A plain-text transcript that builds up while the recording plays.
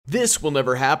This will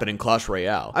never happen in Clash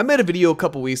Royale. I made a video a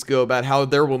couple weeks ago about how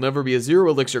there will never be a 0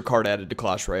 elixir card added to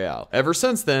Clash Royale. Ever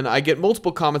since then, I get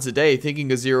multiple comments a day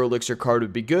thinking a 0 elixir card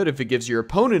would be good if it gives your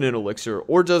opponent an elixir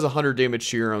or does 100 damage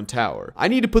to your own tower. I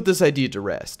need to put this idea to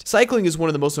rest. Cycling is one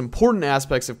of the most important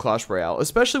aspects of Clash Royale,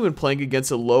 especially when playing against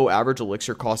a low average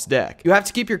elixir cost deck. You have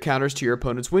to keep your counters to your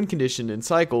opponent's win condition in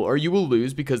cycle or you will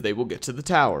lose because they will get to the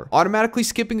tower. Automatically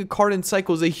skipping a card in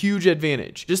cycle is a huge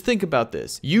advantage. Just think about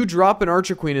this. You drop an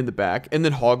Archer Queen in the back and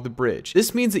then hog the bridge.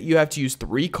 This means that you have to use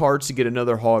 3 cards to get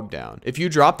another hog down. If you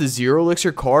drop the 0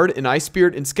 elixir card in Ice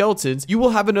Spirit and Skeletons, you will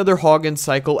have another hog in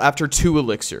cycle after 2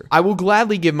 elixir. I will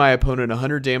gladly give my opponent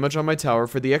 100 damage on my tower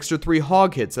for the extra 3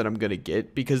 hog hits that I'm gonna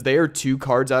get because they are 2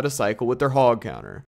 cards out of cycle with their hog counter.